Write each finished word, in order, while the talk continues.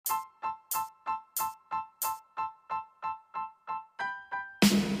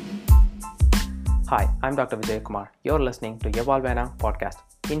Hi, I'm Dr. Vijay Kumar. You're listening to Evolvena podcast.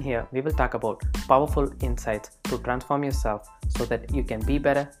 In here, we will talk about powerful insights to transform yourself so that you can be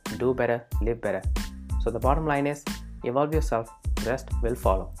better, do better, live better. So the bottom line is, evolve yourself, rest will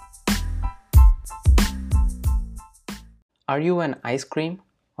follow. Are you an ice cream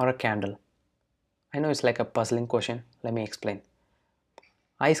or a candle? I know it's like a puzzling question. Let me explain.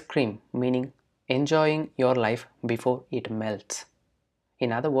 Ice cream meaning enjoying your life before it melts.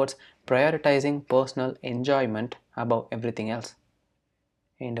 In other words, prioritizing personal enjoyment above everything else.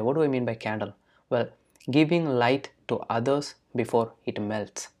 And what do I mean by candle? Well, giving light to others before it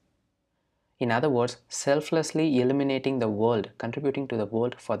melts. In other words, selflessly illuminating the world, contributing to the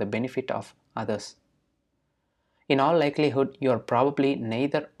world for the benefit of others. In all likelihood, you are probably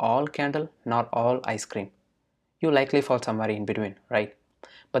neither all candle nor all ice cream. You likely fall somewhere in between, right?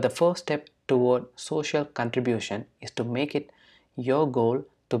 But the first step toward social contribution is to make it your goal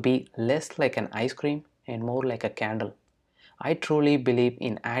to be less like an ice cream and more like a candle. I truly believe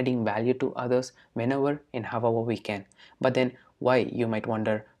in adding value to others whenever and however we can. But then why, you might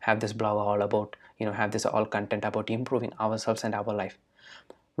wonder, have this blog all about, have this all content about improving ourselves and our life?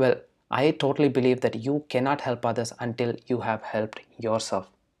 Well, I totally believe that you cannot help others until you have helped yourself.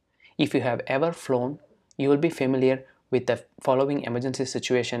 If you have ever flown, you will be familiar with the following emergency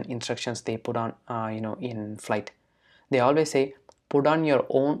situation instructions they put on, in flight. They always say, put on your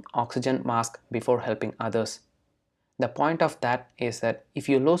own oxygen mask before helping others. The point of that is that if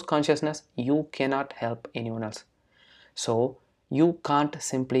you lose consciousness, you cannot help anyone else. So you can't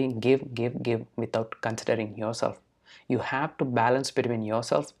simply give without considering yourself. You have to balance between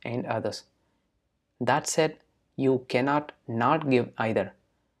yourself and others. That said, you cannot not give either.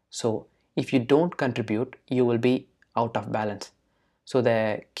 So if you don't contribute, you will be out of balance. So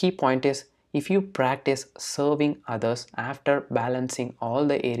the key point is, if you practice serving others after balancing all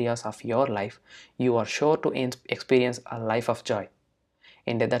the areas of your life, you are sure to experience a life of joy.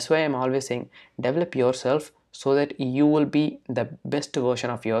 And that's why I'm always saying, develop yourself so that you will be the best version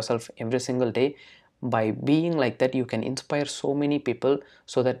of yourself every single day. By being like that, you can inspire so many people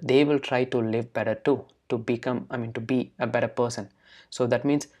so that they will try to live better too, to be a better person. So that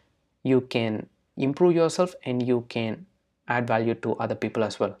means you can improve yourself and you can add value to other people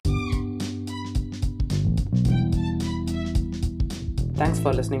as well. Thanks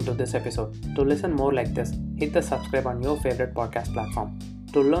for listening to this episode. To listen more like this, hit the subscribe on your favorite podcast platform.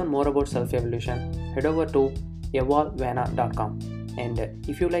 To learn more about self-evolution, head over to evolvena.com. And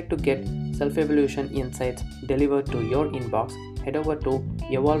if you like to get self-evolution insights delivered to your inbox, head over to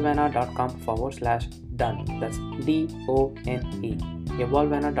evolvena.com/done. That's DONE.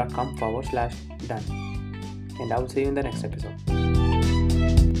 evolvena.com/done. And I will see you in the next episode.